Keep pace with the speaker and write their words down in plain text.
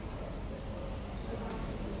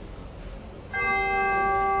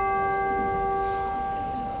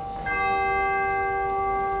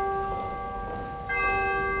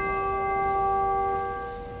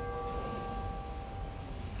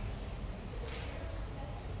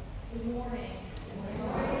Good morning.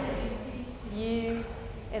 You,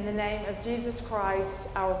 in the name of Jesus Christ,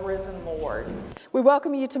 our risen Lord. We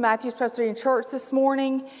welcome you to Matthew's Presbyterian Church this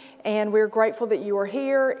morning, and we're grateful that you are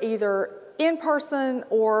here, either in person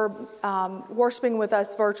or worshiping with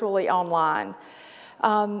us virtually online.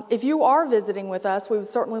 If you are visiting with us, we would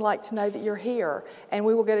certainly like to know that you're here, and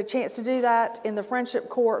we will get a chance to do that in the Friendship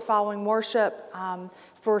Court following worship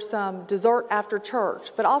for some dessert after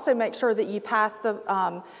church. But also make sure that you pass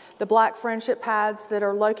the black friendship pads that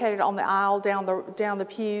are located on the aisle down the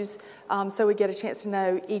pews, so we get a chance to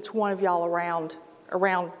know each one of y'all around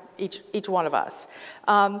each one of us.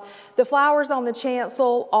 The flowers on the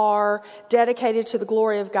chancel are dedicated to the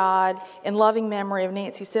glory of God in loving memory of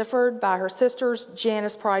Nancy Sifford by her sisters,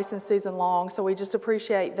 Janice Price and Susan Long. So we just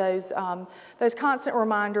appreciate those constant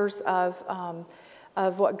reminders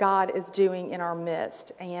of what God is doing in our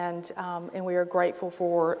midst, and we are grateful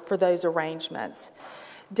for those arrangements.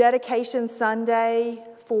 Dedication Sunday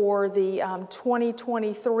for the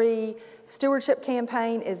 2023 Stewardship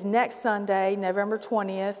Campaign is next Sunday, November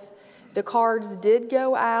 20th. The cards did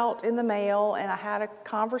go out in the mail, and I had a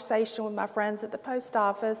conversation with my friends at the post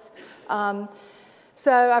office.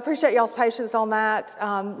 So I appreciate y'all's patience on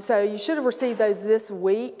that. So you should have received those this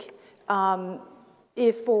week.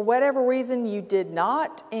 If for whatever reason you did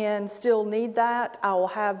not and still need that, I will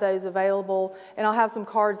have those available, and I'll have some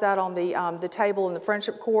cards out on the table in the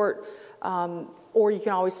Friendship Court, or you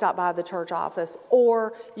can always stop by the church office,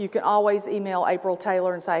 or you can always email April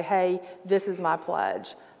Taylor and say, hey, this is my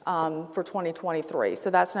pledge for 2023. So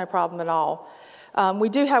that's no problem at all. We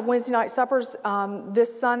do have Wednesday night suppers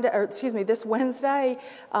this Wednesday.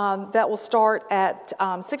 That will start at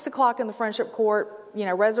 6 o'clock in the Friendship Court. You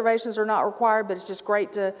know, reservations are not required, but it's just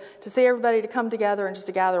great to see everybody, to come together and just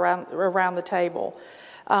to gather around the table.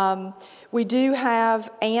 We do have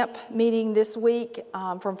AMP meeting this week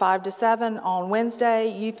from 5 to 7 on Wednesday.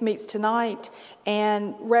 Youth meets tonight.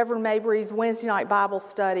 And Reverend Maybry's Wednesday night Bible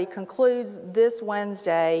study concludes this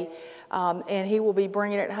Wednesday, and he will be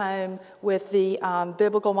bringing it home with the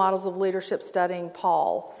Biblical Models of Leadership studying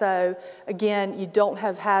Paul. So again, you don't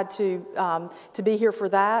have had to be here for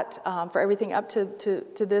that, for everything up to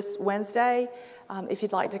this Wednesday. If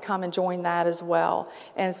you'd like to come and join that as well.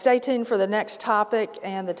 And stay tuned for the next topic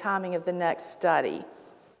and the timing of the next study.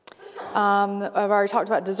 I've already talked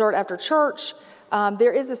about dessert after church.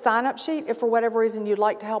 There is a sign-up sheet if for whatever reason you'd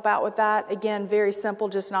like to help out with that. Again, very simple,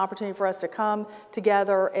 just an opportunity for us to come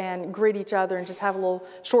together and greet each other and just have a little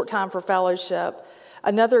short time for fellowship.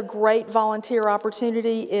 Another great volunteer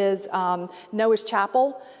opportunity is Noah's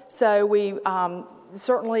Chapel. So we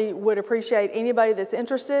certainly would appreciate anybody that's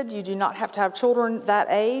interested. You do not have to have children that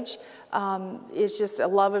age. It's just a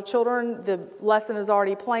love of children. The lesson is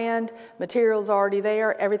already planned, material's already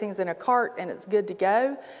there, everything's in a cart, and it's good to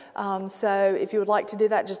go. So if you would like to do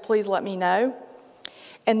that, just please let me know.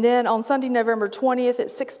 And then on Sunday, November 20th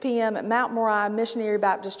at 6 p.m. at Mount Moriah Missionary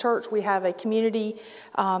Baptist Church, we have a community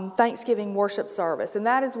Thanksgiving worship service. And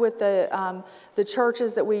that is with the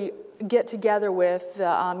churches that we get together with,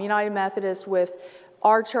 the United Methodist, with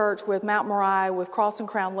our church, with Mount Moriah, with Cross and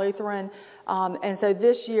Crown Lutheran. And so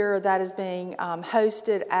this year that is being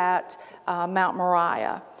hosted at Mount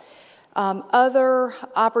Moriah. Other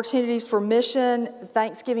opportunities for mission,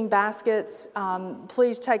 Thanksgiving baskets.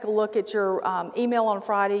 Please take a look at your email on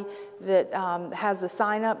Friday that has the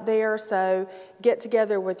sign up there. So get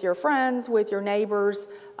together with your friends, with your neighbors,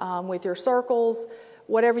 with your circles,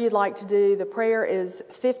 whatever you'd like to do. The prayer is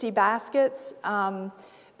 50 baskets.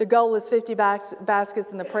 The goal is 50 baskets,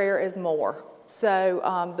 and the prayer is more.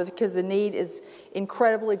 So, because the need is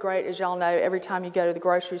incredibly great, as y'all know, every time you go to the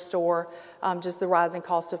grocery store, just the rising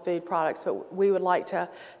cost of food products. But we would like to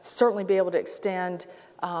certainly be able to extend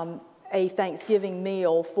a Thanksgiving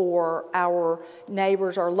meal for our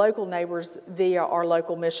neighbors, our local neighbors, via our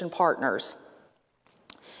local mission partners.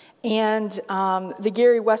 And the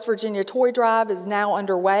Gary, West Virginia Toy Drive is now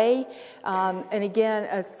underway. And again,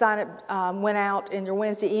 a sign-up went out in your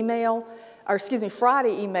Friday email.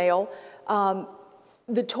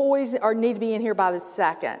 The toys need to be in here by the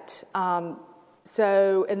 2nd.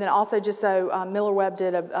 So, and then also just so Miller Webb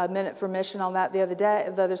did a Minute for Mission on that the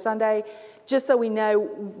other Sunday, just so we know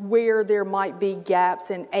where there might be gaps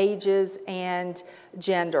in ages and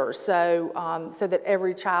gender, so so that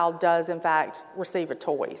every child does in fact receive a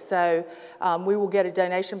toy. So we will get a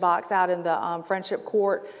donation box out in the Friendship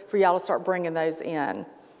Court for y'all to start bringing those in.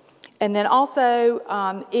 And then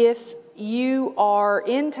also, if you are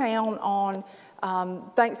in town on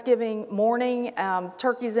Thanksgiving morning,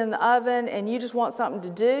 turkey's in the oven, and you just want something to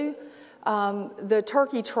do, the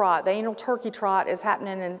turkey trot, the annual turkey trot is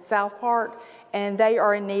happening in South Park, and they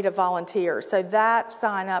are in need of volunteers. So that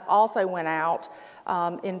sign up also went out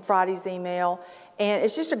in Friday's email, and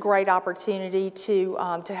it's just a great opportunity to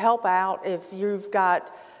help out if you've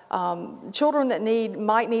got children that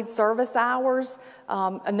might need service hours.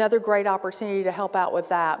 Another great opportunity to help out with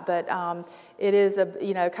that. But it is a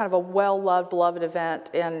kind of a well-loved, beloved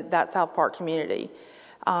event in that South Park community,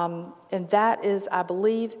 and that is, I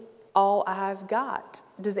believe, all I've got.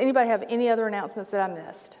 Does anybody have any other announcements that I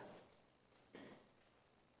missed?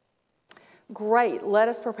 Great. Let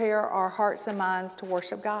us prepare our hearts and minds to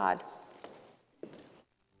worship God.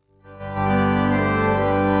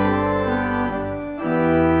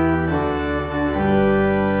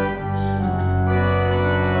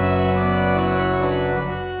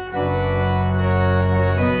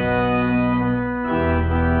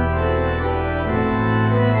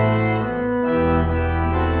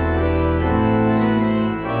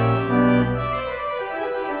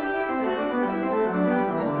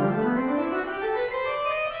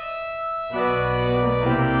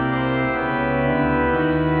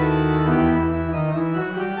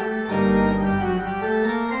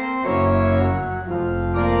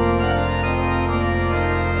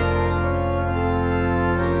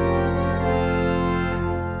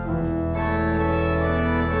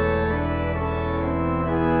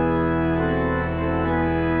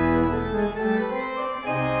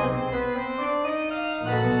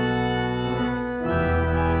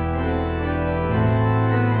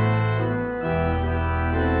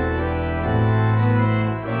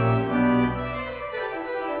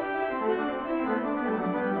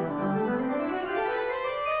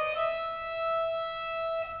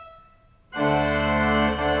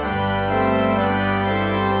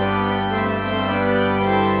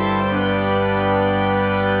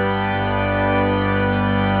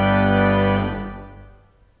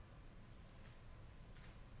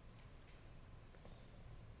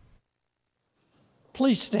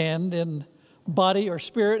 Please stand in body or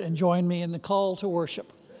spirit and join me in the call to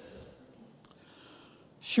worship.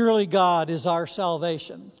 Surely God is our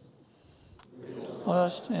salvation.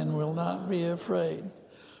 Trust and will not be afraid.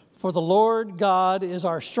 For the Lord God is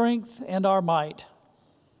our strength and our might.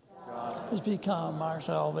 God has become our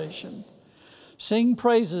salvation. Sing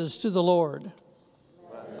praises to the Lord.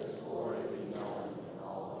 Let his glory be known in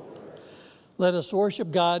all the earth. Let us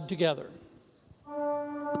worship God together.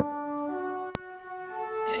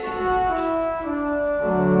 Thank you.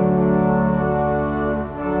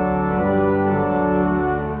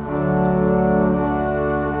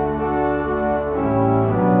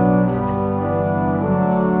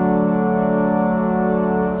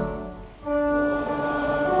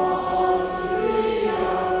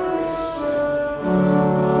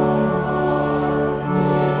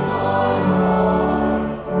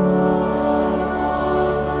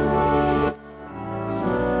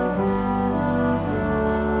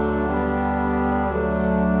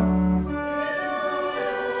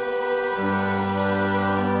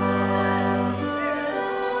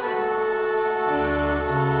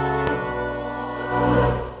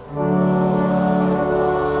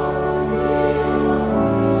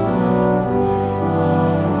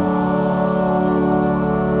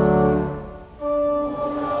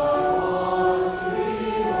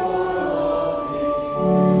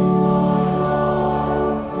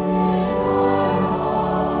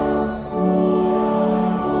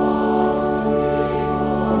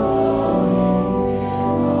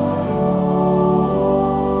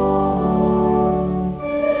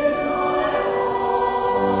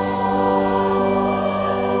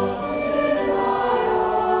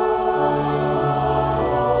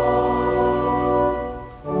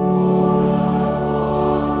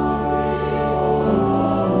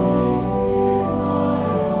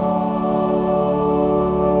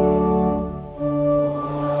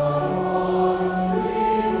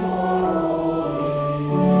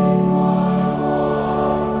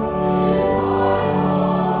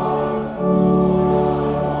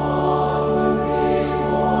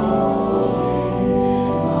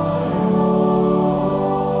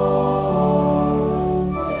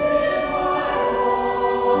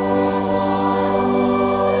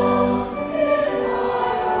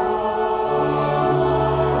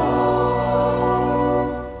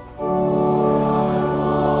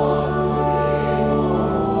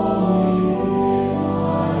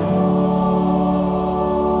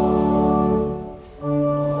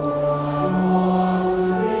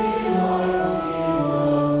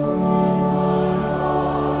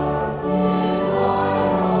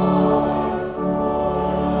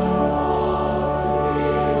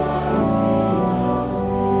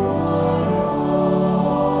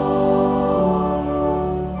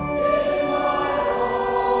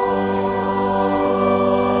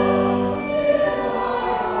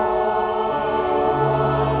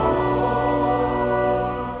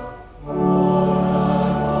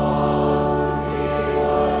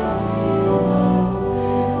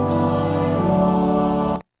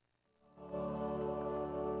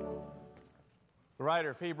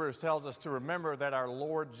 writer of Hebrews tells us to remember that our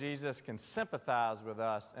Lord Jesus can sympathize with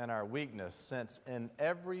us in our weakness, since in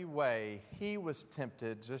every way he was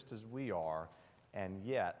tempted just as we are, and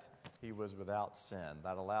yet he was without sin.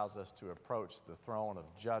 That allows us to approach the throne of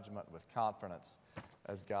judgment with confidence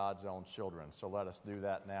as God's own children. So let us do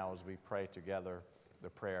that now as we pray together the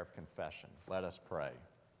prayer of confession. Let us pray.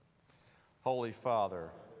 Holy Father,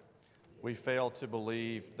 we fail to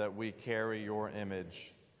believe that we carry your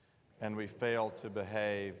image, and we fail to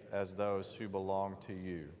behave as those who belong to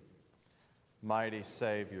you. Mighty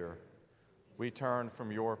Savior, we turn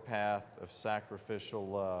from your path of sacrificial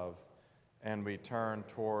love, and we turn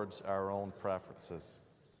towards our own preferences.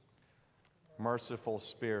 Merciful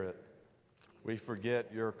Spirit, we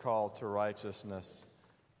forget your call to righteousness,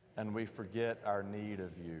 and we forget our need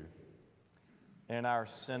of you. In our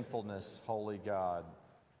sinfulness, Holy God,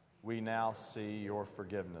 we now see your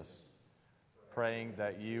forgiveness, praying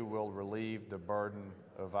that you will relieve the burden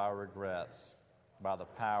of our regrets by the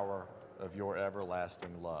power of your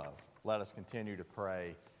everlasting love. Let us continue to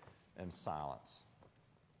pray in silence.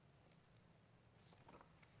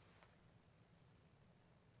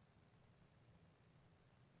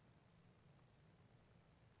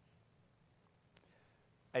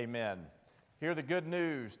 Amen. Hear the good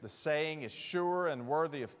news. The saying is sure and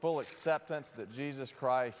worthy of full acceptance that Jesus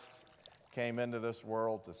Christ came into this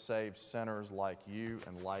world to save sinners like you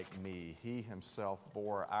and like me. He himself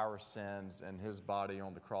bore our sins in his body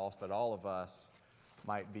on the cross, that all of us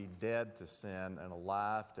might be dead to sin and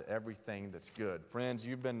alive to everything that's good. Friends,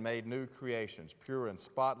 you've been made new creations, pure and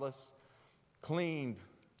spotless, cleaned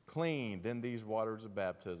in these waters of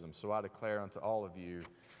baptism. So I declare unto all of you,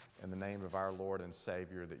 in the name of our Lord and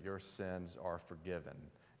Savior, that your sins are forgiven.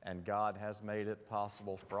 And God has made it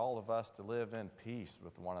possible for all of us to live in peace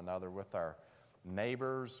with one another, with our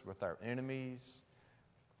neighbors, with our enemies,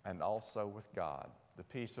 and also with God. The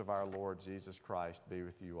peace of our Lord Jesus Christ be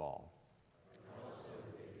with you all.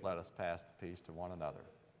 Let us pass the peace to one another.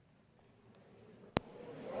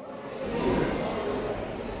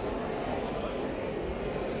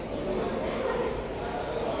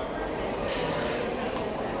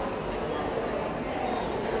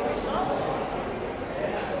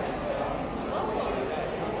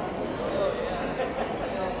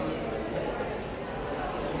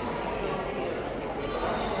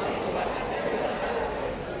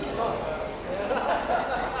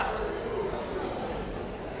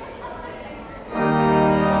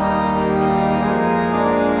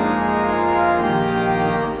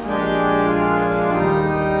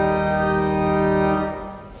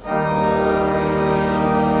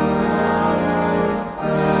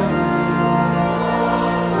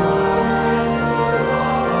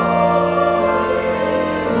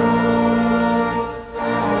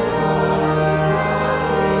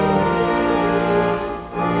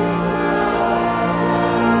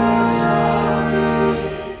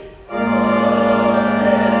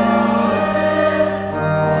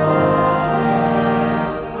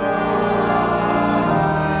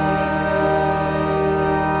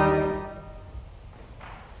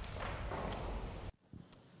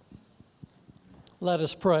 Let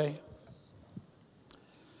us pray.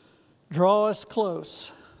 Draw us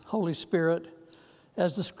close, Holy Spirit,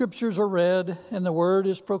 as the Scriptures are read and the Word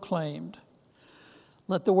is proclaimed.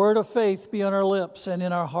 Let the word of faith be on our lips and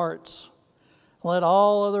in our hearts. Let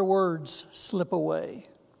all other words slip away.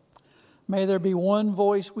 May there be one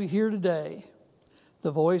voice we hear today,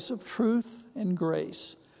 the voice of truth and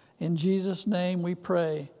grace. In Jesus' name we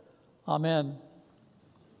pray. Amen.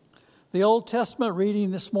 The Old Testament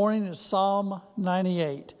reading this morning is Psalm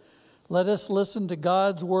 98. Let us listen to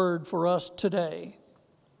God's word for us today.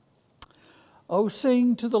 Oh,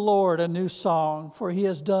 sing to the Lord a new song, for he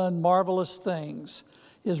has done marvelous things.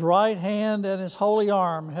 His right hand and his holy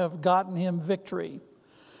arm have gotten him victory.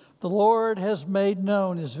 The Lord has made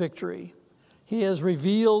known his victory. He has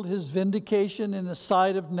revealed his vindication in the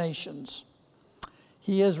sight of nations.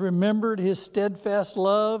 He has remembered his steadfast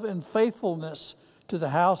love and faithfulness to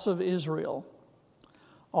the house of Israel.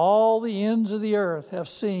 All the ends of the earth have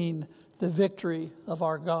seen the victory of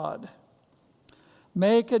our God.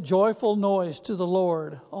 Make a joyful noise to the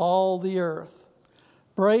Lord, all the earth.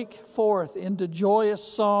 Break forth into joyous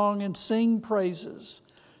song and sing praises.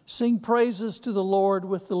 Sing praises to the Lord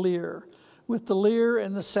with the lyre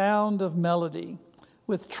and the sound of melody.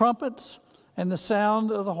 With trumpets and the sound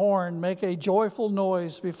of the horn, make a joyful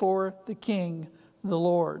noise before the King, the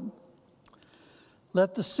Lord.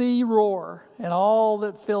 Let the sea roar and all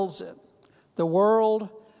that fills it, the world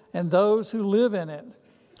and those who live in it.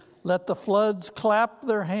 Let the floods clap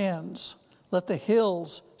their hands. Let the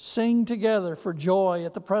hills sing together for joy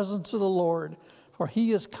at the presence of the Lord. for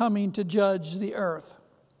he is coming to judge the earth.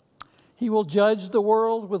 He will judge the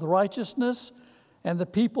world with righteousness and the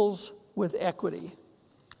peoples with equity.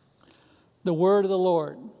 The word of the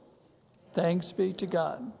Lord. Thanks be to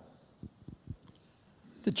God.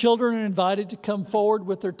 The children are invited to come forward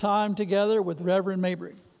with their time together with Reverend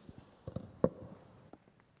Maybry.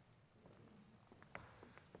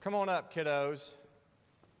 Come on up, kiddos.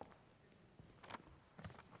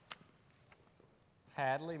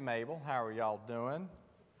 Hadley, Mabel, how are y'all doing?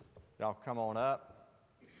 Y'all come on up.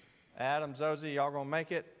 Adam, Zosie, y'all gonna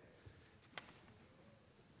make it?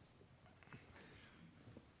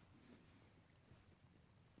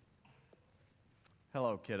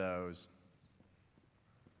 Hello, kiddos.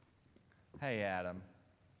 Hey, Adam.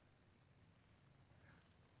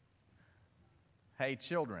 Hey,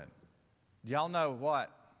 children. Do y'all know what?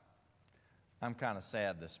 I'm kind of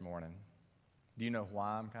sad this morning. Do you know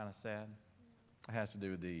why I'm kind of sad? It has to do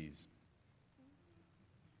with these.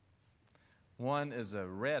 One is a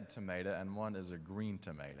red tomato and one is a green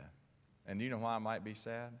tomato. And do you know why I might be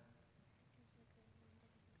sad?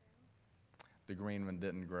 The green one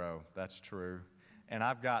didn't grow. That's true. And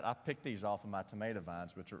I picked these off of my tomato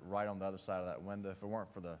vines, which are right on the other side of that window. If it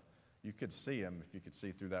weren't for you could see them if you could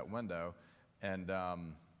see through that window. And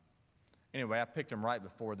anyway, I picked them right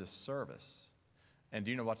before this service. And do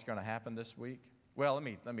you know what's going to happen this week? Well, let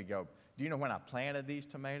me go. Do you know when I planted these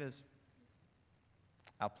tomatoes?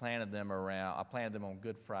 I planted them on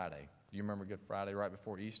Good Friday. Do you remember Good Friday, right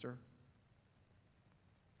before Easter?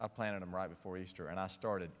 I planted them right before Easter, and I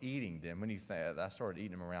started eating them. I started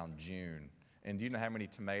eating them around June. And do you know how many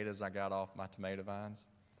tomatoes I got off my tomato vines?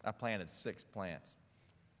 I planted 6 plants.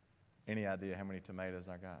 Any idea how many tomatoes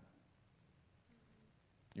I got?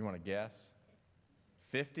 You want to guess?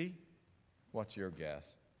 50? What's your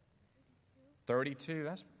guess? 32?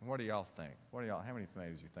 What do y'all think? How many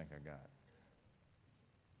tomatoes do you think I got?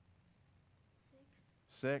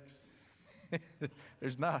 6?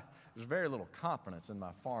 There's very little confidence in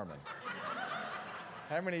my farming.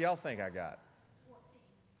 How many of y'all think I got?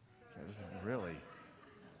 14. Really?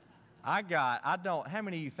 How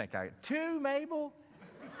many of you think I got? 2, Mabel?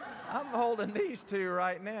 I'm holding these 2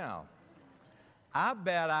 right now. I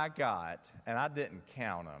bet I got, and I didn't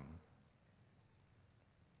count them,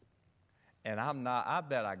 and I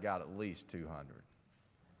bet I got at least 200.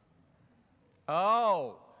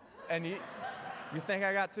 Oh, and you think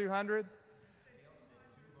I got 200?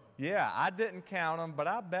 Yeah, I didn't count them, but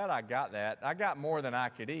I bet I got that. I got more than I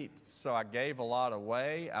could eat, so I gave a lot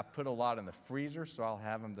away. I put a lot in the freezer, so I'll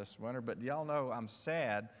have them this winter. But y'all know I'm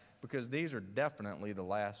sad because these are definitely the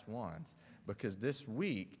last ones. Because this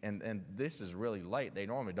week, and this is really late, they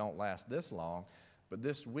normally don't last this long, but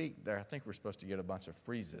this week I think we're supposed to get a bunch of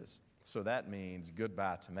freezes. So that means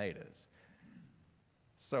goodbye tomatoes.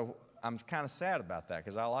 So I'm kind of sad about that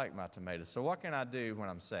because I like my tomatoes. So what can I do when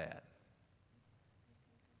I'm sad?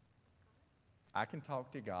 I can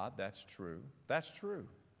talk to God. That's true. That's true.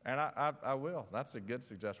 And I will. That's a good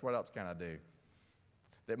suggestion. What else can I do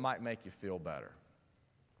that might make you feel better?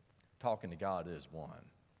 Talking to God is one.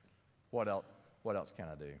 What else can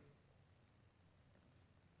I do?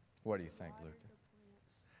 What do you think, Luca?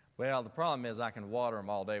 Well, the problem is I can water them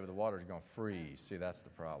all day, but the water's going to freeze. See, that's the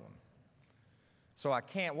problem. So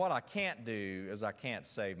what I can't do is I can't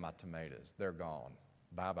save my tomatoes. They're gone.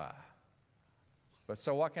 Bye-bye. But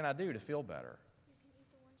so what can I do to feel better? You can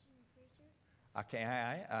eat the ones in your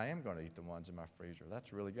freezer? I am going to eat the ones in my freezer.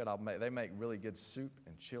 That's really good. They make really good soup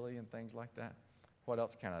and chili and things like that. What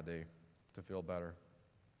else can I do to feel better?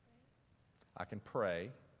 I can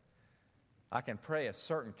pray. I can pray a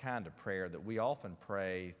certain kind of prayer that we often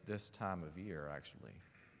pray this time of year, actually,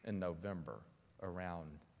 in November, around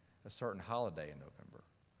a certain holiday in November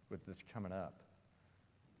that's coming up.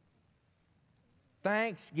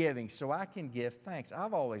 Thanksgiving, so I can give thanks.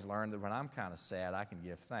 I've always learned that when I'm kind of sad, I can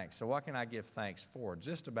give thanks. So what can I give thanks for?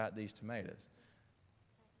 Just about these tomatoes.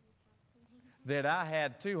 That I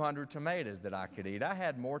had 200 tomatoes that I could eat. I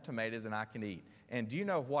had more tomatoes than I can eat. And do you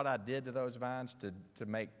know what I did to those vines to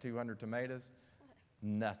make 200 tomatoes?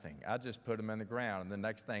 Nothing. I just put them in the ground, and the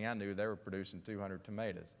next thing I knew, they were producing 200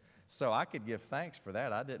 tomatoes. So I could give thanks for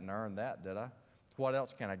that. I didn't earn that, did I? What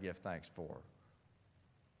else can I give thanks for?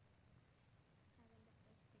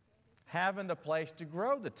 Having the place to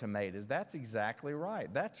grow the tomatoes. That's exactly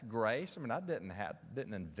right. That's grace. I mean, I didn't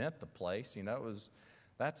invent the place. You know,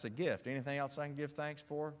 that's a gift. Anything else I can give thanks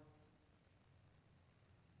for?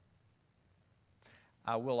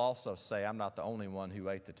 I will also say I'm not the only one who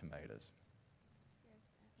ate the tomatoes.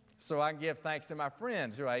 So I can give thanks to my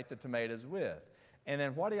friends who I ate the tomatoes with. And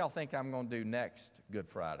then what do y'all think I'm going to do next Good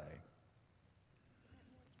Friday?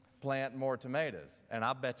 plant more tomatoes. And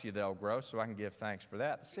I bet you they'll grow, so I can give thanks for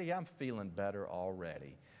that. See, I'm feeling better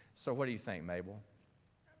already. So what do you think, Mabel?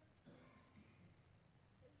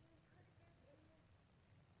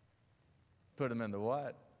 Put them in the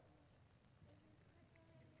what?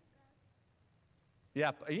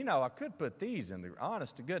 Yeah, you know, I could put these in the,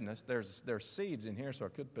 honest to goodness, there's seeds in here, so I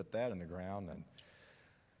could put that in the ground, and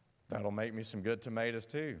that'll make me some good tomatoes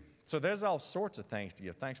too. So there's all sorts of things to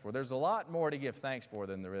give thanks for. There's a lot more to give thanks for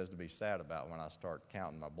than there is to be sad about when I start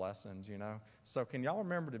counting my blessings, you know. So can y'all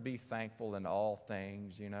remember to be thankful in all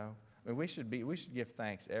things, you know? I mean, we should give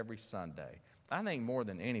thanks every Sunday. I think more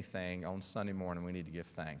than anything on Sunday morning we need to give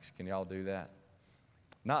thanks. Can y'all do that?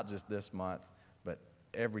 Not just this month, but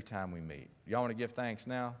every time we meet. Y'all want to give thanks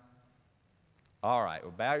now? All right.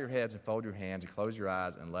 Well, bow your heads and fold your hands and close your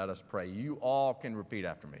eyes and let us pray. You all can repeat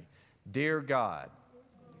after me. Dear God,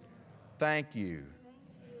 thank you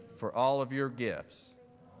for all of your gifts.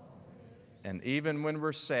 And even when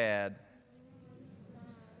we're sad,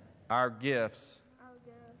 our gifts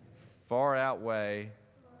far outweigh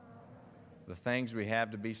the things we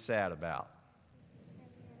have to be sad about.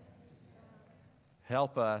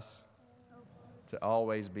 Help us to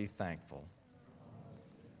always be thankful.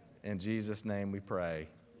 In Jesus' name we pray.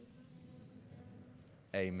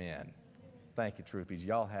 Amen. Thank you, Troopies.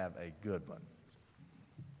 Y'all have a good one.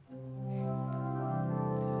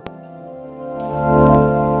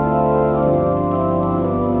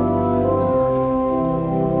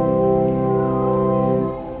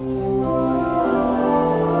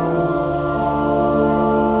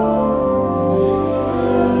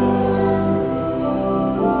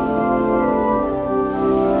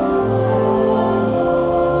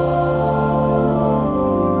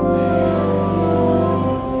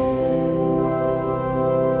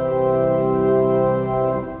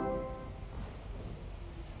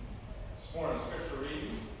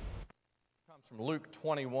 Luke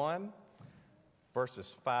 21,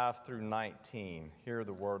 verses 5 through 19. Hear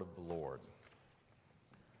the word of the Lord.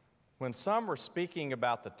 When some were speaking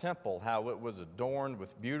about the temple, how it was adorned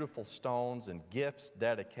with beautiful stones and gifts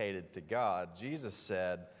dedicated to God, Jesus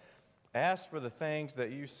said, "As for the things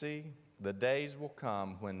that you see, the days will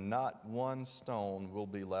come when not one stone will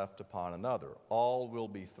be left upon another. All will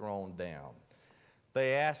be thrown down."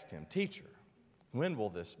 They asked him, "Teacher, when will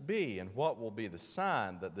this be, and what will be the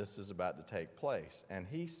sign that this is about to take place?" And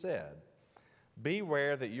he said,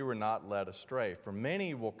 "Beware that you are not led astray, for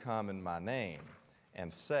many will come in my name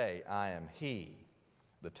and say, 'I am he.'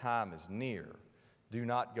 The time is near. Do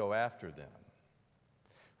not go after them.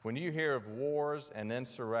 When you hear of wars and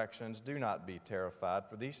insurrections, do not be terrified,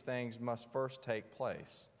 for these things must first take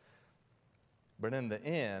place. But the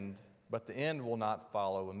end will not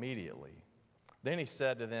follow immediately." Then he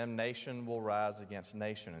said to them, "Nation will rise against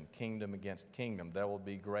nation and kingdom against kingdom. There will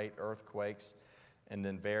be great earthquakes, and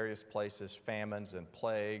in various places famines and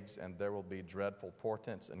plagues, and there will be dreadful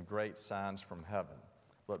portents and great signs from heaven.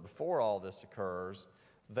 But before all this occurs,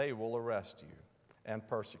 they will arrest you and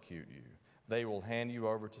persecute you. They will hand you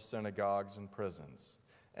over to synagogues and prisons,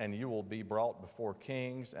 and you will be brought before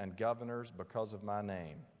kings and governors because of my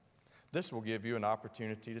name. This will give you an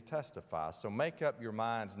opportunity to testify. So make up your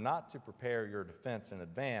minds not to prepare your defense in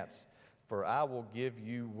advance, for I will give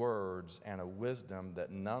you words and a wisdom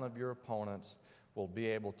that none of your opponents will be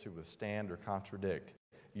able to withstand or contradict.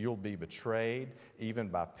 You'll be betrayed, even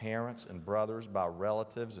by parents and brothers, by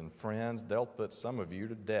relatives and friends. They'll put some of you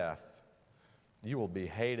to death. You will be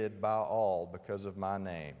hated by all because of my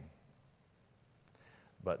name.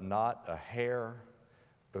 But not a hair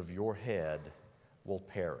of your head will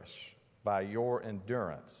perish. By your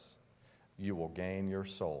endurance, you will gain your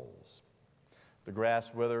souls. The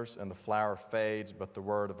grass withers and the flower fades, but the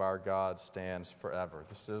word of our God stands forever."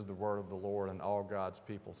 This is the word of the Lord, and all God's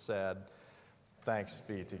people said, "Thanks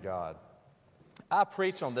be to God." I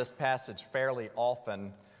preach on this passage fairly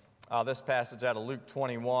often. This passage out of Luke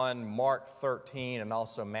 21, Mark 13, and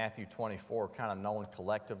also Matthew 24, kind of known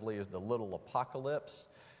collectively as the little apocalypse.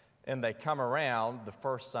 And they come around the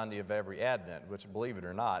first Sunday of every Advent, which, believe it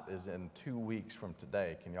or not, is in 2 weeks from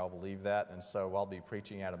today. Can y'all believe that? And so I'll be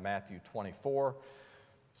preaching out of Matthew 24.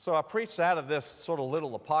 So I preach out of this sort of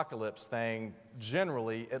little apocalypse thing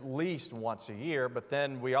generally at least once a year, but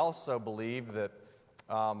then we also believe that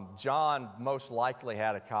John most likely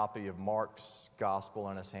had a copy of Mark's gospel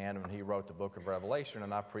in his hand when he wrote the book of Revelation,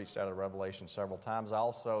 and I preached out of Revelation several times. I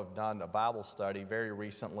also have done a Bible study very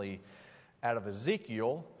recently out of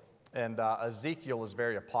Ezekiel. And Ezekiel is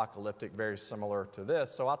very apocalyptic, very similar to this.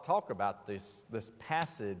 So I'll talk about this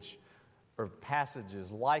passage or passages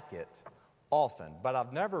like it often. But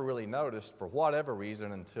I've never really noticed, for whatever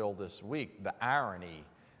reason until this week, the irony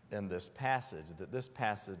in this passage, that this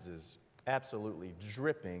passage is absolutely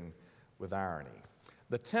dripping with irony.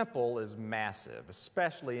 The temple is massive,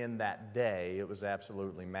 especially in that day. It was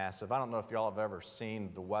absolutely massive. I don't know if y'all have ever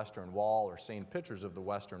seen the Western Wall or seen pictures of the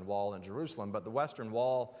Western Wall in Jerusalem, but the Western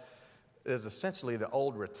Wall is essentially the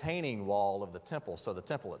old retaining wall of the temple. So the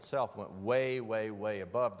temple itself went way, way, way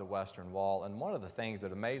above the Western Wall. And one of the things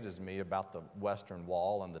that amazes me about the Western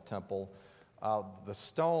Wall and the temple, the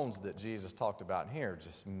stones that Jesus talked about here,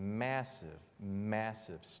 just massive,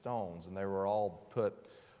 massive stones. And they were all put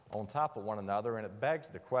on top of one another, and it begs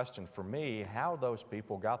the question for me how those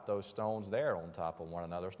people got those stones there on top of one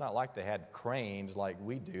another. It's not like they had cranes like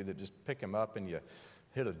we do that just pick them up and you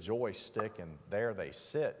hit a joystick and there they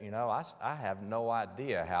sit. You know, I have no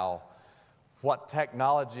idea what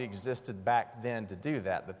technology existed back then to do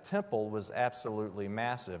that. The temple was absolutely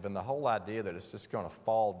massive, and the whole idea that it's just going to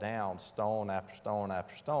fall down stone after stone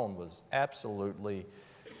after stone was absolutely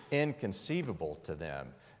inconceivable to them.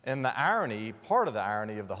 And the irony, part of the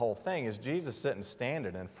irony of the whole thing is Jesus sitting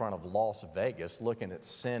standing in front of Las Vegas looking at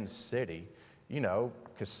Sin City, you know,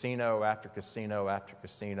 casino after casino after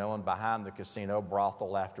casino, and behind the casino,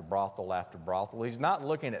 brothel after brothel after brothel. He's not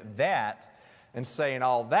looking at that and saying,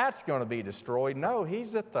 oh, that's going to be destroyed. No,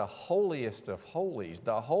 he's at the holiest of holies,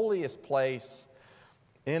 the holiest place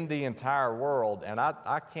in the entire world. And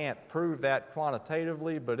I can't prove that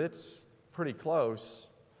quantitatively, but it's pretty close.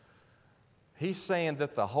 He's saying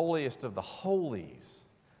that the holiest of the holies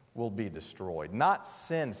will be destroyed. Not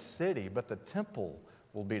Sin City, but the temple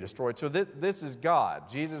will be destroyed. So this is God.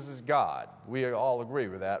 Jesus is God. We all agree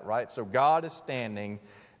with that, right? So God is standing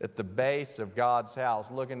at the base of God's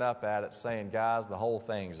house, looking up at it, saying, guys, the whole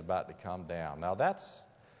thing's about to come down. Now that's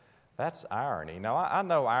irony. Now I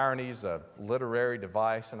know irony's a literary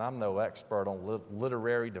device, and I'm no expert on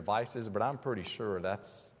literary devices, but I'm pretty sure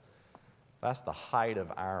that's the height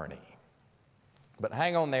of irony. But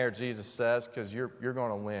hang on there, Jesus says, because you're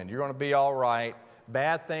going to win. You're going to be all right.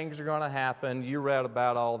 Bad things are going to happen. You read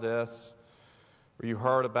about all this, or you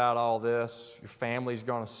heard about all this. Your family's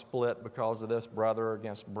going to split because of this, brother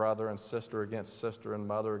against brother and sister against sister and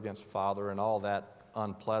mother against father and all that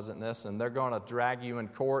unpleasantness. And they're going to drag you in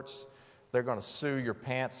courts. They're going to sue your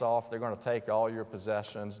pants off. They're going to take all your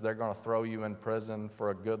possessions. They're going to throw you in prison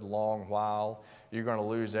for a good long while. You're going to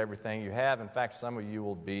lose everything you have. In fact, some of you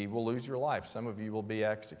will lose your life. Some of you will be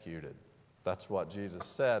executed. That's what Jesus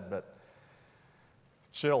said, but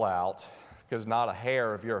chill out, because not a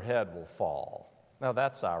hair of your head will fall. Now,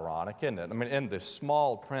 that's ironic, isn't it? I mean, in the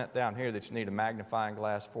small print down here that you need a magnifying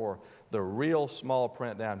glass for, the real small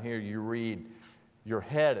print down here, you read, your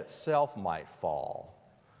head itself might fall,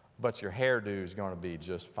 but your hairdo is going to be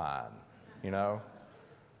just fine, you know?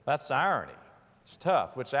 That's irony. It's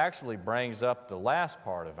tough, which actually brings up the last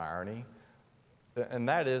part of irony, and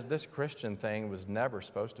that is this Christian thing was never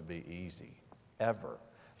supposed to be easy, ever.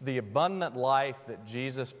 The abundant life that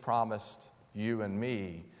Jesus promised you and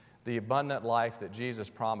me, the abundant life that Jesus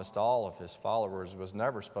promised all of his followers was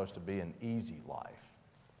never supposed to be an easy life,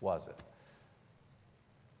 was it?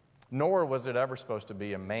 Nor was it ever supposed to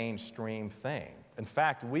be a mainstream thing. In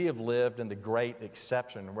fact, we have lived in the great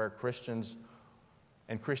exception where Christians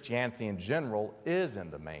and Christianity in general is in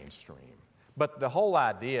the mainstream. But the whole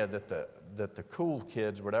idea that the cool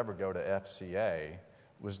kids would ever go to FCA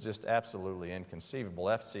was just absolutely inconceivable.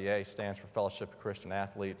 FCA stands for Fellowship of Christian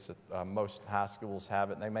Athletes. Most high schools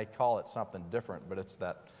have it, and they may call it something different, but it's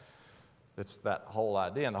that whole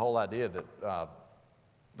idea. And the whole idea that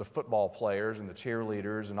the football players and the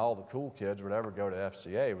cheerleaders and all the cool kids would ever go to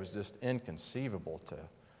FCA was just inconceivable to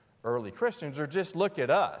early Christians. Or just look at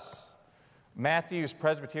us. Matthews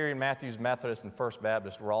Presbyterian, Matthews Methodist, and First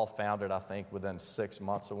Baptist were all founded, I think, within 6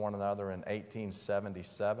 months of one another in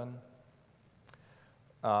 1877.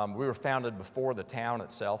 We were founded before the town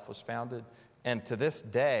itself was founded, and to this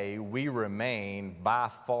day, we remain by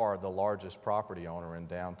far the largest property owner in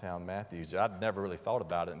downtown Matthews. I'd never really thought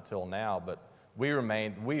about it until now, but we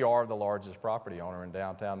are the largest property owner in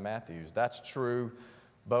downtown Matthews. That's true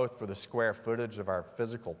both for the square footage of our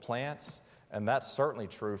physical plants, and that's certainly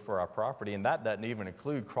true for our property, and that doesn't even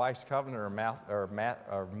include Christ Covenant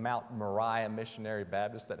or Mount Moriah Missionary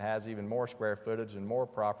Baptist that has even more square footage and more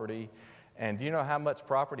property. And do you know how much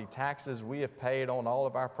property taxes we have paid on all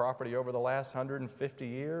of our property over the last 150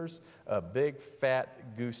 years? A big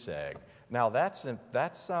fat goose egg. Now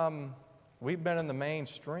we've been in the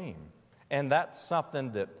mainstream. And that's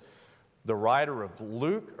something that the writer of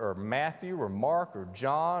Luke or Matthew or Mark or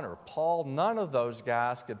John or Paul, none of those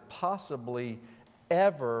guys could possibly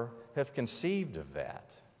ever have conceived of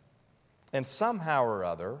that. And somehow or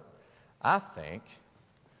other, I think,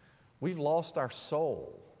 we've lost our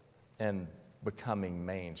soul and becoming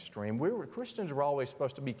mainstream. Christians were always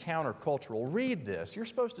supposed to be countercultural. Read this. You're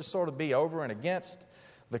supposed to sort of be over and against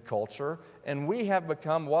the culture, and we have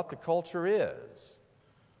become what the culture is.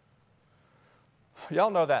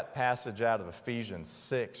 Y'all know that passage out of Ephesians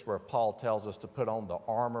 6 where Paul tells us to put on the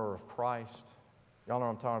armor of Christ? Y'all know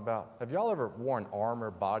what I'm talking about? Have y'all ever worn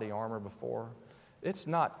armor, body armor before? It's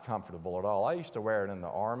not comfortable at all. I used to wear it in the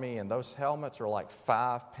Army, and those helmets are like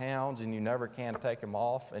 5 pounds, and you never can take them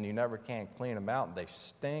off, and you never can clean them out, and they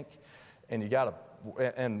stink. And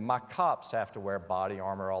and my cops have to wear body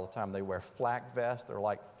armor all the time. They wear flak vests. They're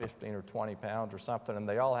like 15 or 20 pounds or something, and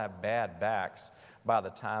they all have bad backs by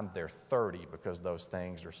the time they're 30 because those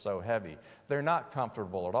things are so heavy. They're not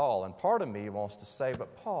comfortable at all. And part of me wants to say,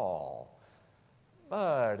 but Paul,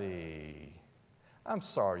 buddy, I'm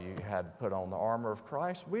sorry you had to put on the armor of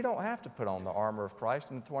Christ. We don't have to put on the armor of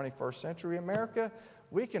Christ in the 21st century America.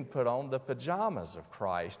 We can put on the pajamas of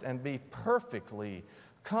Christ and be perfectly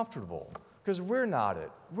comfortable because we're not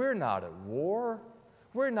at war.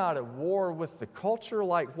 We're not at war with the culture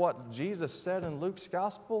like what Jesus said in Luke's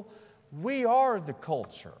gospel. We are the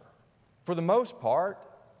culture for the most part.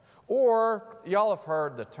 Or y'all have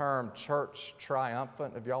heard the term church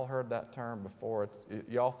triumphant. Have y'all heard that term before?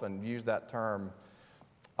 You often use that term.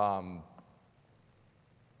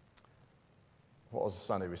 What was the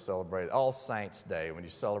Sunday we celebrated? All Saints Day, when you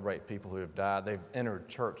celebrate people who have died. They've entered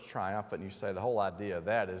church triumphant, and you say the whole idea of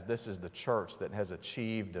that is this is the church that has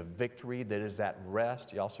achieved a victory that is at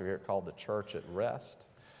rest. You also hear it called the church at rest.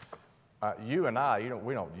 You and I,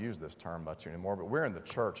 we don't use this term much anymore, but we're in the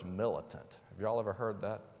church militant. Have y'all ever heard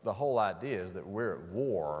that? The whole idea is that we're at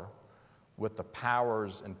war with the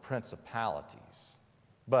powers and principalities.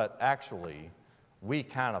 But actually, we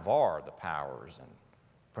kind of are the powers and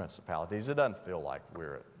principalities. It doesn't feel like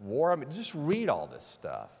we're at war. I mean, just read all this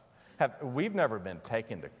stuff. We've never been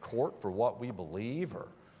taken to court for what we believe, or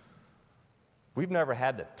we've never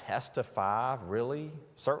had to testify, really,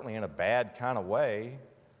 certainly in a bad kind of way.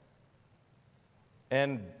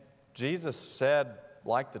 And Jesus said,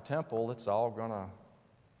 like the temple, it's all gonna...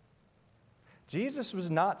 Jesus was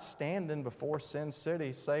not standing before Sin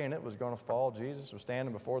City saying it was going to fall. Jesus was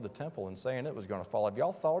standing before the temple and saying it was going to fall. Have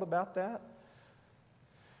y'all thought about that?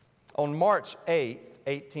 On March 8th,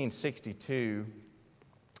 1862,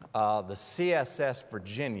 the CSS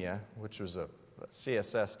Virginia, which was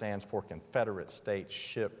CSS stands for Confederate States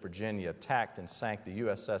Ship Virginia, attacked and sank the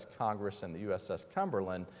USS Congress and the USS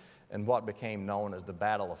Cumberland in what became known as the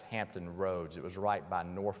Battle of Hampton Roads. It was right by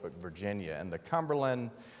Norfolk, Virginia. And the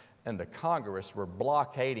Cumberland and the Congress were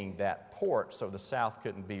blockading that port so the South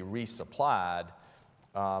couldn't be resupplied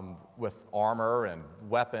with armor and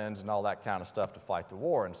weapons and all that kind of stuff to fight the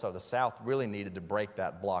war. And so the South really needed to break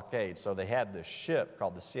that blockade. So they had this ship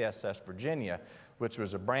called the CSS Virginia, which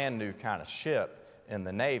was a brand new kind of ship in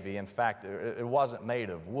the Navy. In fact, it wasn't made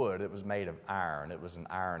of wood, it was made of iron. It was an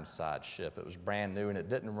Ironside ship. It was brand new, and it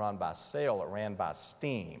didn't run by sail, it ran by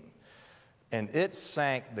steam. And it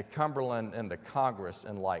sank the Cumberland and the Congress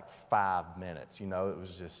in like 5 minutes. It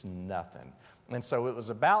was just nothing. And so it was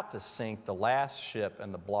about to sink the last ship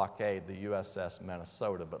in the blockade, the USS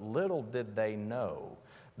Minnesota. But little did they know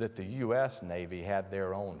that the U.S. Navy had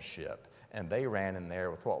their own ship. And they ran in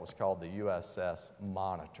there with what was called the USS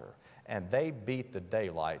Monitor. And they beat the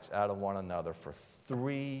daylights out of one another for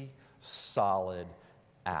 3 solid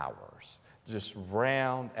hours. Just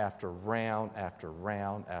round after round after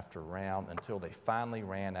round after round until they finally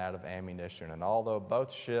ran out of ammunition. And although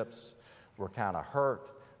both ships were kind of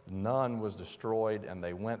hurt, none was destroyed, and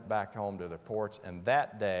they went back home to their ports. And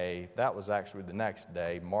that day, that was actually the next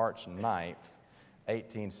day, March 9th,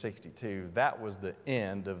 1862, that was the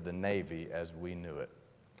end of the Navy as we knew it.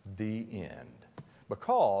 The end.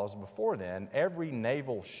 Because before then, every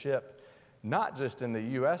naval ship, not just in the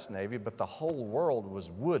U.S. Navy, but the whole world was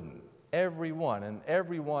wooden. Everyone, and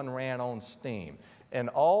everyone ran on steam. And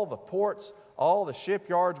all the ports, all the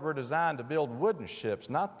shipyards were designed to build wooden ships,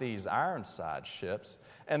 not these Ironside ships.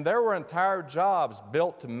 And there were entire jobs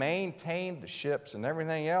built to maintain the ships and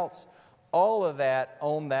everything else. All of that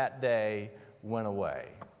on that day went away.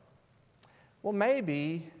 Well,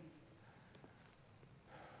 maybe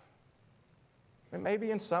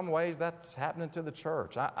in some ways that's happening to the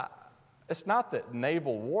church. It's not that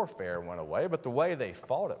naval warfare went away, but the way they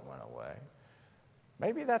fought it went away.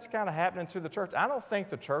 Maybe that's kind of happening to the church. I don't think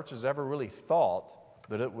the church has ever really thought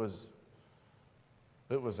that it was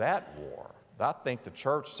at war. I think the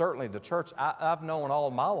church, certainly the church I've known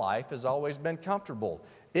all my life, has always been comfortable.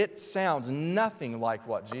 It sounds nothing like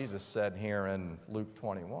what Jesus said here in Luke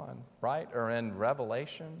 21, right? Or in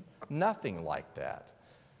Revelation. Nothing like that.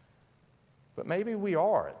 But maybe we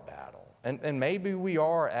are at battle, and maybe we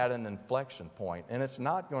are at an inflection point, and it's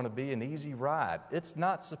not going to be an easy ride. It's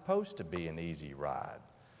not supposed to be an easy ride.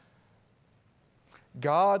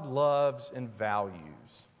 God loves and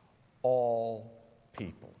values all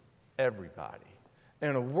people, everybody.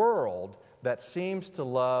 In a world that seems to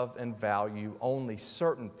love and value only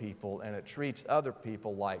certain people, and it treats other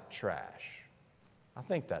people like trash. I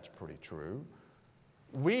think that's pretty true.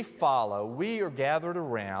 We are gathered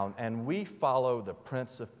around, and we follow the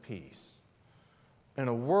Prince of Peace in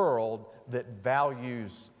a world that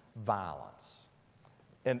values violence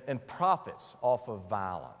and profits off of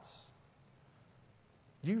violence.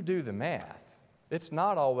 You do the math. It's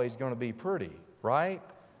not always going to be pretty, right?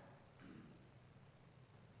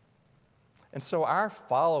 And so our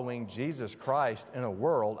following Jesus Christ in a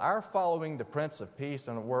world, our following the Prince of Peace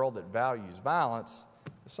in a world that values violence,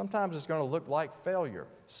 sometimes it's going to look like failure,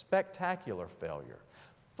 spectacular failure.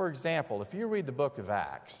 For example, if you read the book of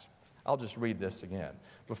Acts, I'll just read this again.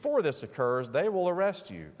 Before this occurs, they will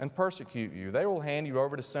arrest you and persecute you. They will hand you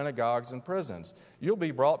over to synagogues and prisons. You'll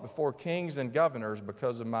be brought before kings and governors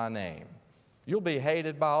because of my name. You'll be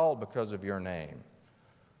hated by all because of your name.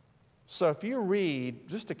 So if you read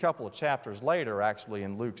just a couple of chapters later, actually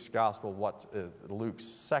in Luke's gospel, what is Luke's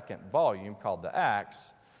second volume called the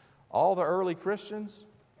Acts, all the early Christians,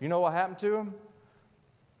 you know what happened to them?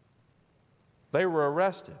 They were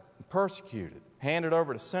arrested and persecuted, handed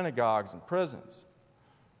over to synagogues and prisons.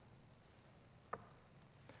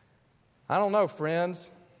 I don't know, friends.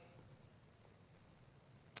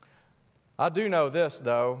 I do know this,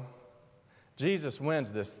 though. Jesus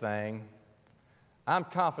wins this thing. I'm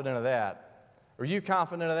confident of that. Are you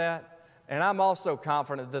confident of that? And I'm also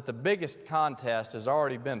confident that the biggest contest has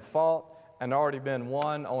already been fought and already been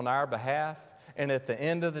won on our behalf. And at the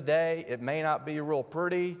end of the day, it may not be real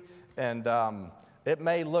pretty, and it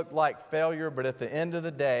may look like failure, but at the end of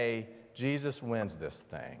the day, Jesus wins this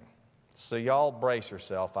thing. So y'all brace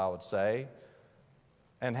yourself, I would say,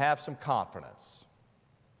 and have some confidence.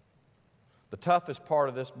 The toughest part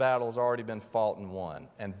of this battle has already been fought and won,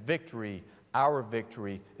 and victory, our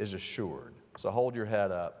victory, is assured. So hold your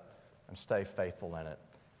head up and stay faithful in it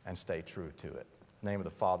and stay true to it. In the name of the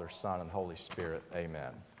Father, Son, and Holy Spirit,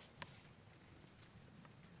 amen.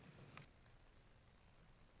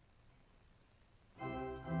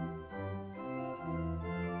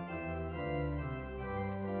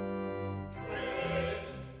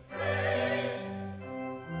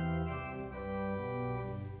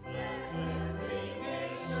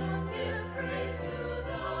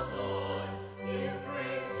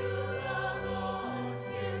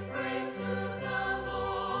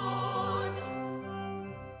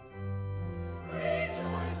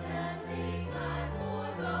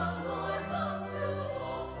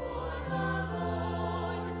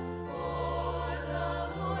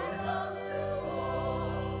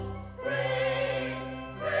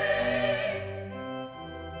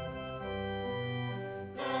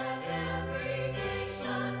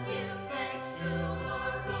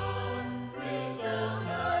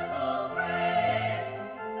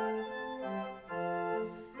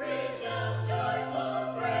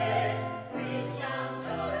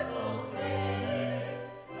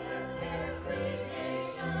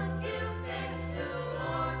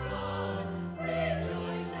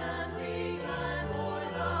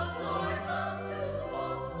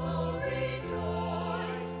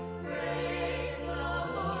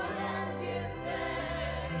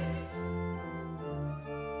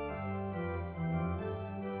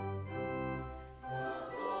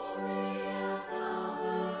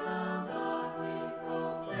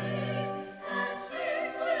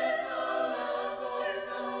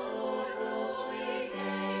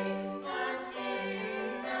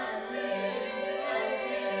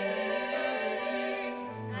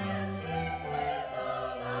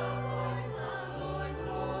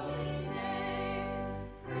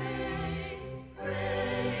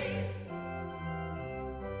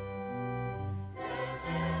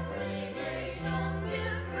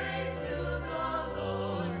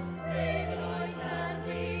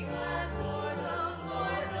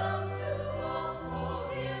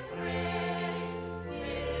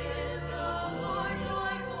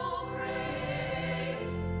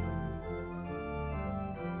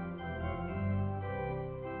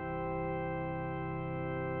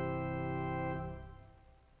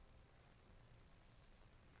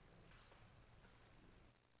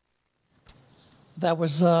 That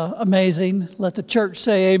was amazing. Let the church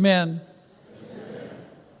say amen. Amen.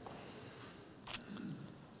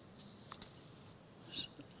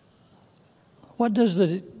 What does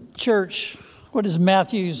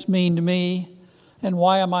Matthews mean to me? and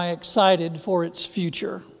why am I excited for its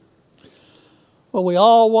future? Well, we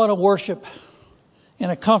all want to worship in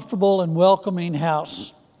a comfortable and welcoming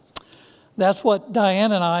house. That's what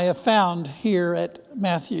Diane and I have found here at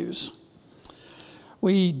Matthews.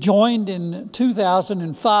 We joined in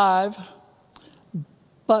 2005,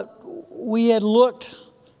 but we had looked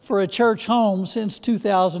for a church home since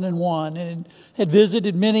 2001 and had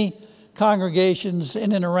visited many congregations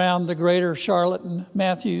in and around the greater Charlotte and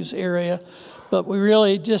Matthews area, but we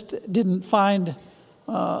really just didn't find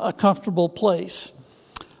a comfortable place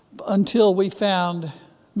until we found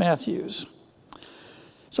Matthews.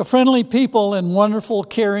 So friendly people and wonderful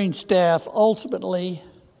caring staff ultimately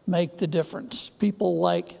make the difference. People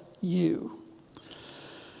like you.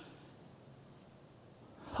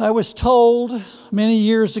 I was told many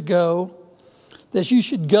years ago that you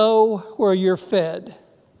should go where you're fed.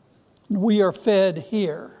 And we are fed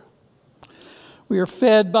here. We are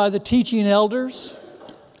fed by the teaching elders.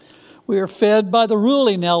 We are fed by the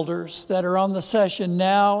ruling elders that are on the session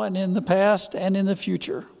now and in the past and in the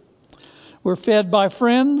future. We're fed by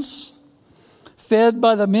friends, fed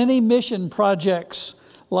by the many mission projects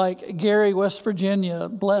like Gary, West Virginia,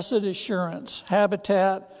 Blessed Assurance,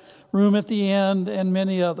 Habitat, Room at the End, and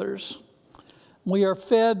many others. We are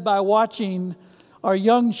fed by watching our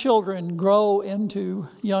young children grow into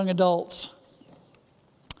young adults.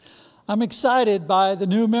 I'm excited by the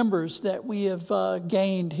new members that we have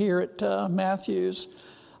gained here at Matthews.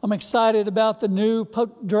 I'm excited about the new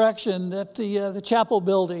direction that the chapel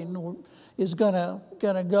building is going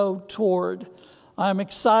to go toward. I'm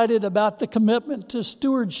excited about the commitment to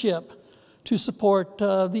stewardship to support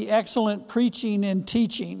the excellent preaching and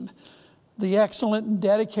teaching, the excellent and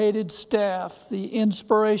dedicated staff, the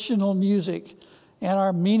inspirational music, and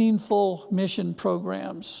our meaningful mission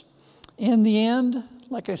programs. In the end,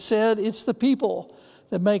 like I said, it's the people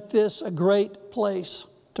that make this a great place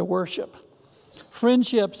to worship.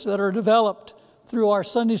 Friendships that are developed through our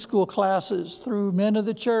Sunday school classes, through men of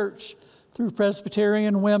the church, through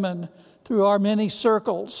Presbyterian women, through our many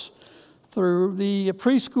circles, through the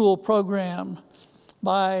preschool program,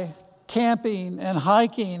 by camping and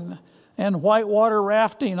hiking and whitewater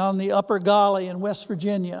rafting on the Upper Gauley in West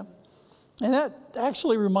Virginia. And that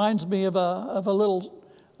actually reminds me of a little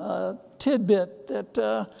tidbit that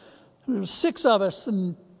there was 6 of us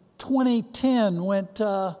in 2010 went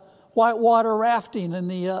whitewater rafting in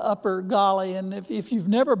the Upper Gauley. And if you've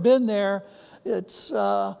never been there, it's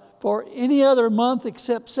for any other month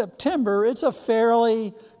except September, it's a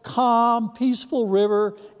fairly calm, peaceful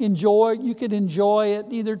river. You can enjoy it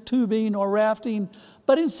either tubing or rafting.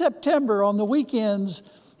 But in September, on the weekends,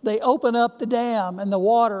 they open up the dam and the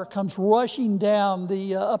water comes rushing down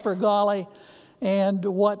the Upper Gauley. And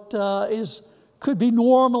what could be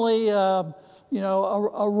normally a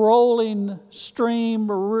rolling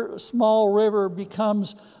stream or small river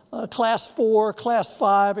becomes Class 4, Class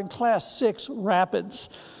 5, and Class 6 rapids.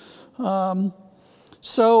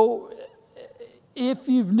 So if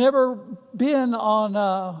you've never been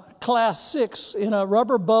on Class 6 in a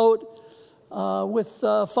rubber boat with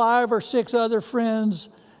 5 or 6 other friends,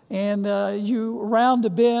 and you round a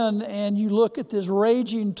bend and you look at this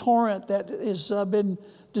raging torrent that has been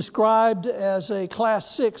described as a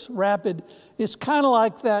Class 6 rapid, it's kind of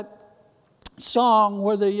like that song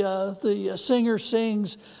where the singer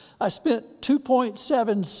sings, "I spent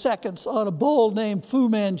 2.7 seconds on a bull named Fu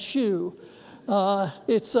Manchu."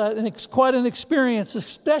 It's quite an experience,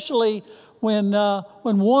 especially when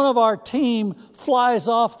one of our team flies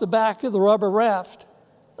off the back of the rubber raft.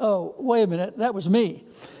 Oh, wait a minute, that was me.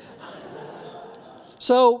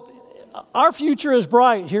 So our future is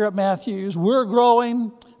bright here at Matthews. We're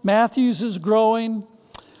growing. Matthews is growing.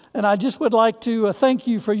 And I just would like to thank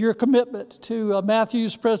you for your commitment to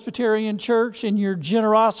Matthews Presbyterian Church and your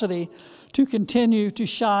generosity to continue to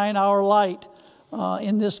shine our light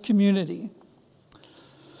in this community.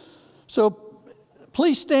 So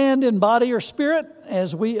please stand in body or spirit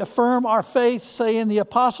as we affirm our faith, saying the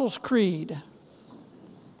Apostles' Creed.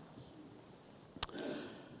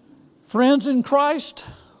 Friends in Christ,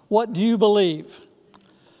 what do you believe?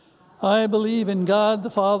 I believe in God the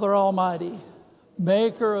Father Almighty,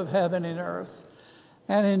 maker of heaven and earth,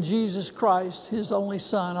 and in Jesus Christ, his only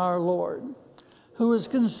Son, our Lord, who was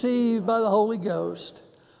conceived by the Holy Ghost,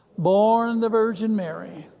 born of the Virgin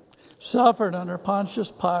Mary, suffered under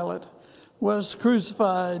Pontius Pilate, was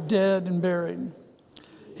crucified, dead, and buried.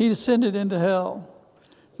 He descended into hell.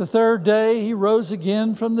 The third day he rose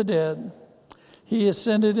again from the dead. He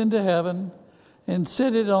ascended into heaven and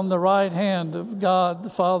sitteth on the right hand of God the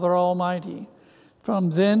Father Almighty. From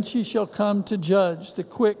thence he shall come to judge the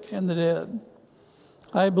quick and the dead.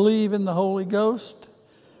 I believe in the Holy Ghost,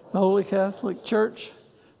 the Holy Catholic Church,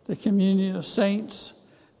 the communion of saints,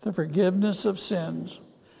 the forgiveness of sins,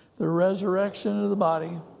 the resurrection of the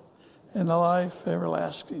body, and the life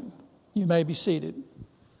everlasting. You may be seated.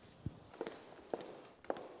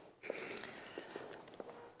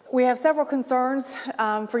 We have several concerns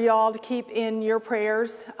for you all to keep in your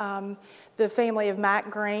prayers. The family of Matt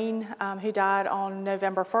Green, who died on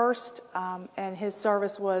November 1st, and his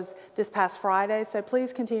service was this past Friday. So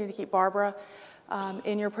please continue to keep Barbara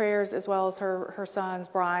in your prayers, as well as her sons,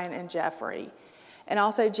 Brian and Jeffrey. And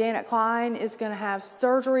also Janet Klein is going to have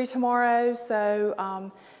surgery tomorrow,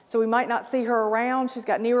 so we might not see her around. She's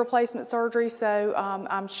got knee replacement surgery, so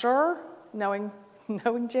I'm sure, knowing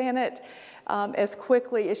Janet, as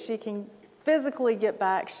quickly as she can physically get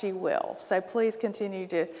back, she will. So please continue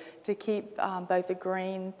to keep both the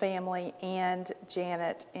Green family and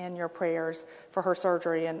Janet in your prayers for her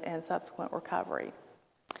surgery and subsequent recovery.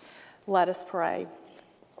 Let us pray.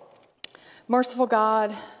 Merciful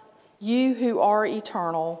God, you who are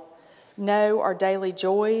eternal, know our daily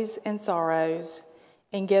joys and sorrows,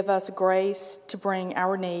 and give us grace to bring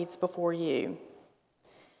our needs before you.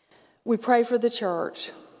 We pray for the church.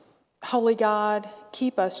 Holy God,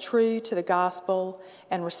 keep us true to the gospel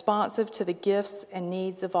and responsive to the gifts and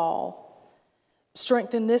needs of all.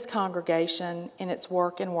 Strengthen this congregation in its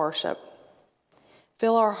work and worship.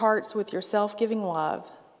 Fill our hearts with your self-giving love.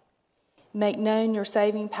 Make known your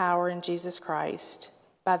saving power in Jesus Christ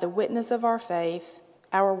by the witness of our faith,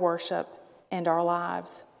 our worship, and our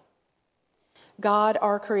lives. God,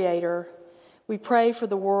 our Creator, we pray for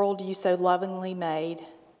the world you so lovingly made.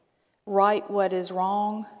 Right what is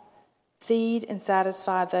wrong, feed and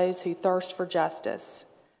satisfy those who thirst for justice,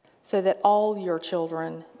 so that all your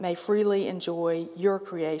children may freely enjoy your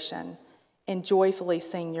creation and joyfully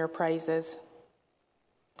sing your praises.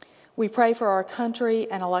 We pray for our country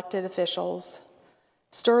and elected officials.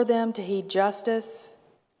 Stir them to heed justice,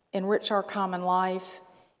 enrich our common life,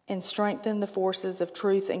 and strengthen the forces of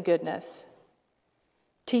truth and goodness.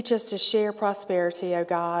 Teach us to share prosperity, O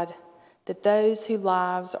God, that those whose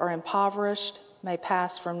lives are impoverished may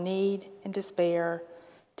pass from need and despair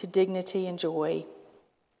to dignity and joy.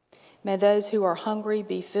 May those who are hungry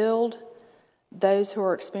be filled, those who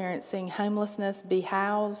are experiencing homelessness be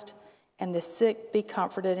housed, and the sick be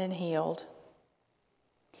comforted and healed.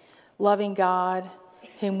 Loving God,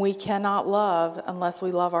 whom we cannot love unless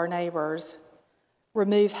we love our neighbors,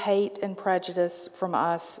 remove hate and prejudice from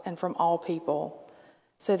us and from all people,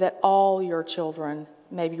 so that all your children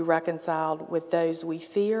may be reconciled with those we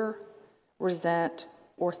fear, resent,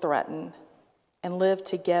 or threaten, and live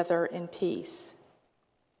together in peace.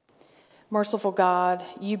 Merciful God,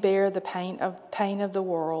 you bear the pain of the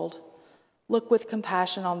world. Look with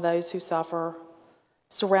compassion on those who suffer.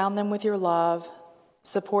 Surround them with your love.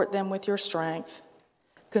 Support them with your strength.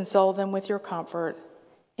 Console them with your comfort,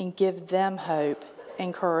 and give them hope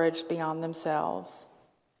and courage beyond themselves.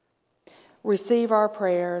 Receive our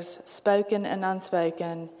prayers, spoken and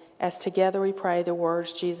unspoken, as together we pray the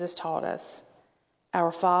words Jesus taught us.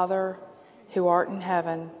 Our Father, who art in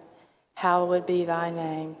heaven, hallowed be thy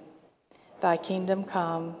name. Thy kingdom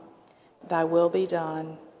come, thy will be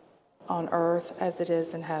done, on earth as it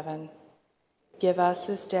is in heaven. Give us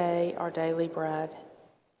this day our daily bread,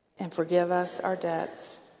 and forgive us our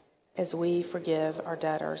debts as we forgive our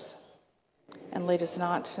debtors. And lead us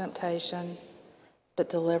not into temptation, but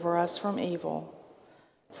deliver us from evil.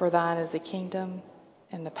 For thine is the kingdom,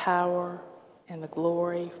 and the power, and the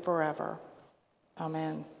glory forever.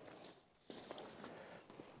 Amen.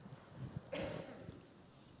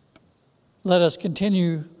 Let us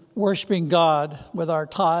continue worshiping God with our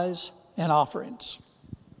tithes and offerings.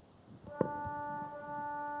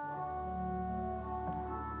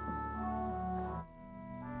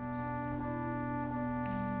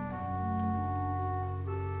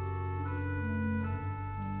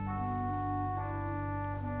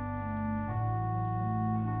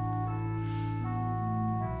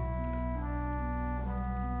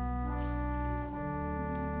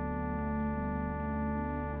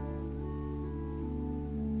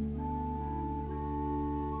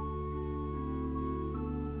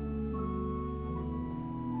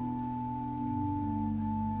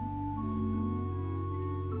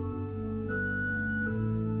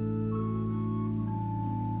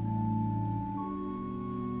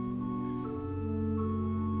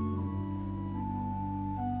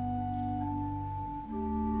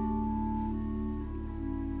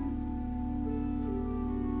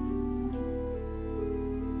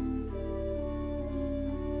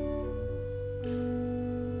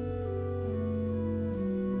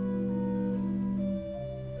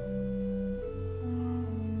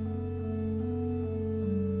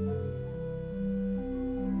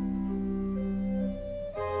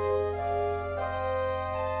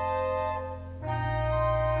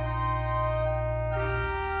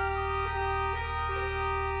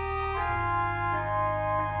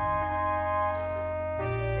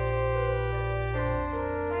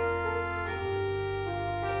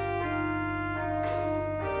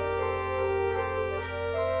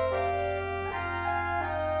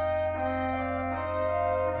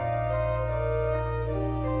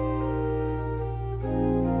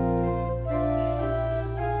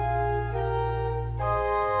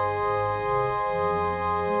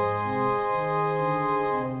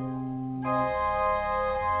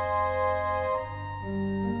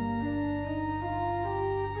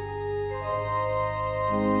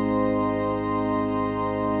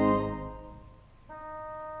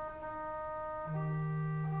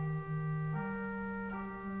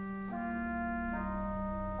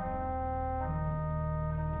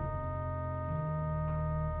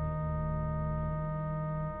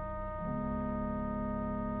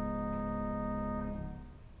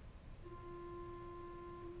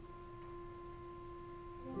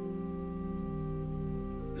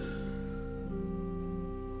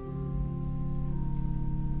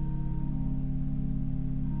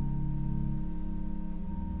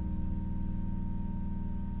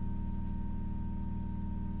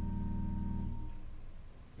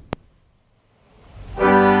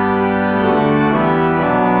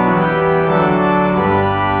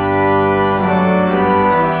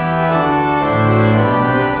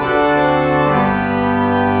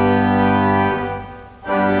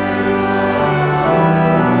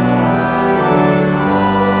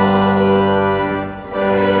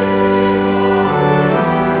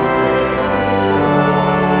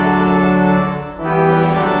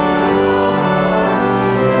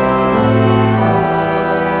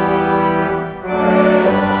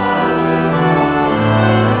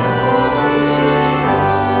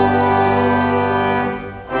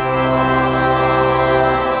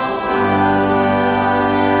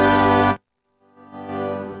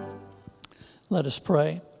 Let us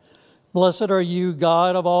pray. Blessed are you,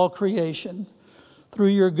 God of all creation. Through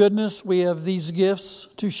your goodness we have these gifts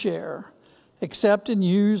to share. Accept and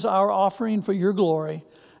use our offering for your glory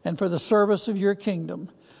and for the service of your kingdom.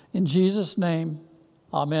 In Jesus' name,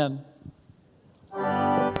 amen.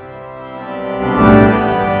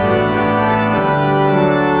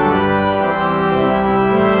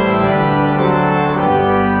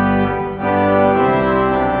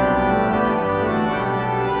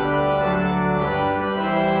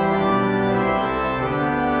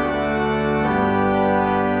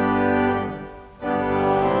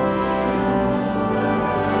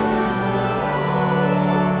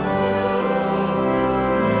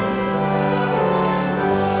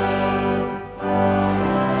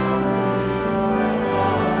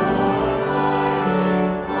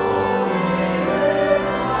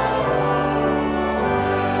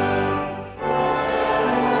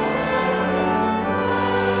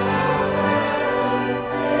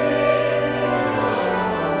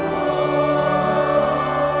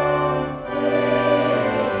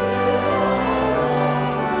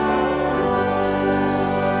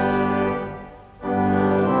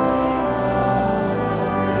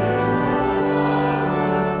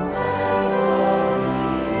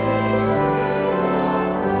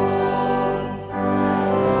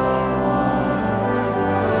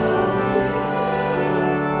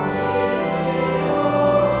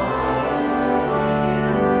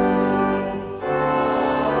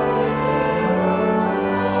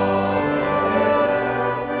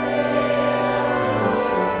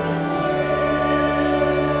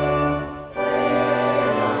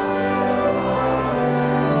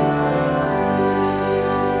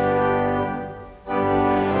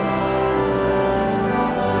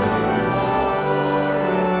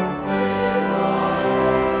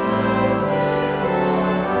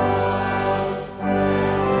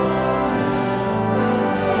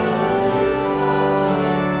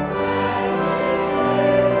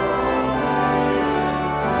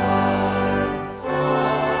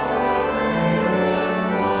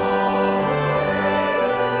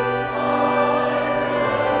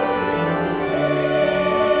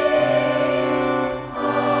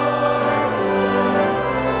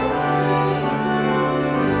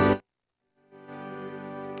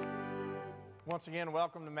 Once again,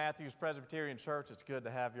 welcome to Matthews Presbyterian Church. It's good to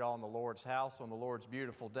have you all in the Lord's house on the Lord's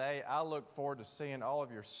beautiful day. I look forward to seeing all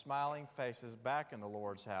of your smiling faces back in the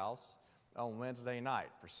Lord's house on Wednesday night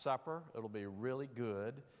for supper. It'll be really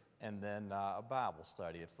good, and then a Bible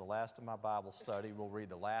study. It's the last of my Bible study. We'll read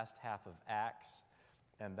the last half of Acts,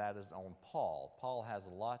 and that is on Paul. Paul has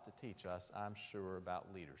a lot to teach us, I'm sure, about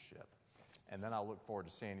leadership. And then I look forward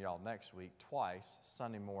to seeing y'all next week twice,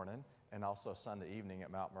 Sunday morning and also Sunday evening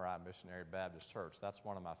at Mount Moriah Missionary Baptist Church. That's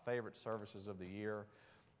one of my favorite services of the year,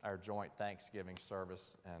 our joint Thanksgiving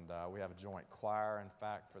service. And we have a joint choir, in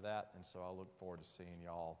fact, for that. And so I look forward to seeing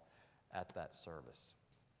y'all at that service.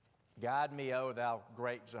 Guide me, O thou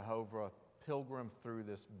great Jehovah, pilgrim through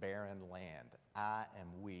this barren land. I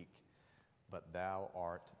am weak, but thou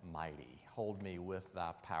art mighty. Hold me with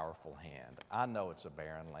thy powerful hand. I know it's a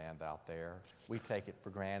barren land out there. We take it for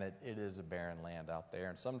granted. It is a barren land out there.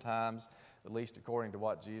 And sometimes, at least according to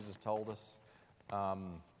what Jesus told us,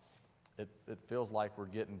 it feels like we're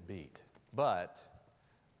getting beat. But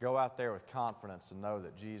go out there with confidence and know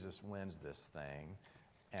that Jesus wins this thing,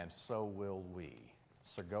 and so will we.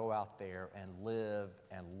 So go out there and live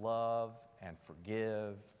and love and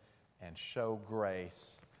forgive and show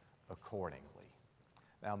grace accordingly.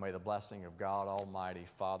 Now may the blessing of God Almighty,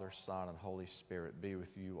 Father, Son, and Holy Spirit be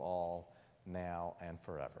with you all now and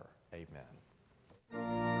forever. Amen.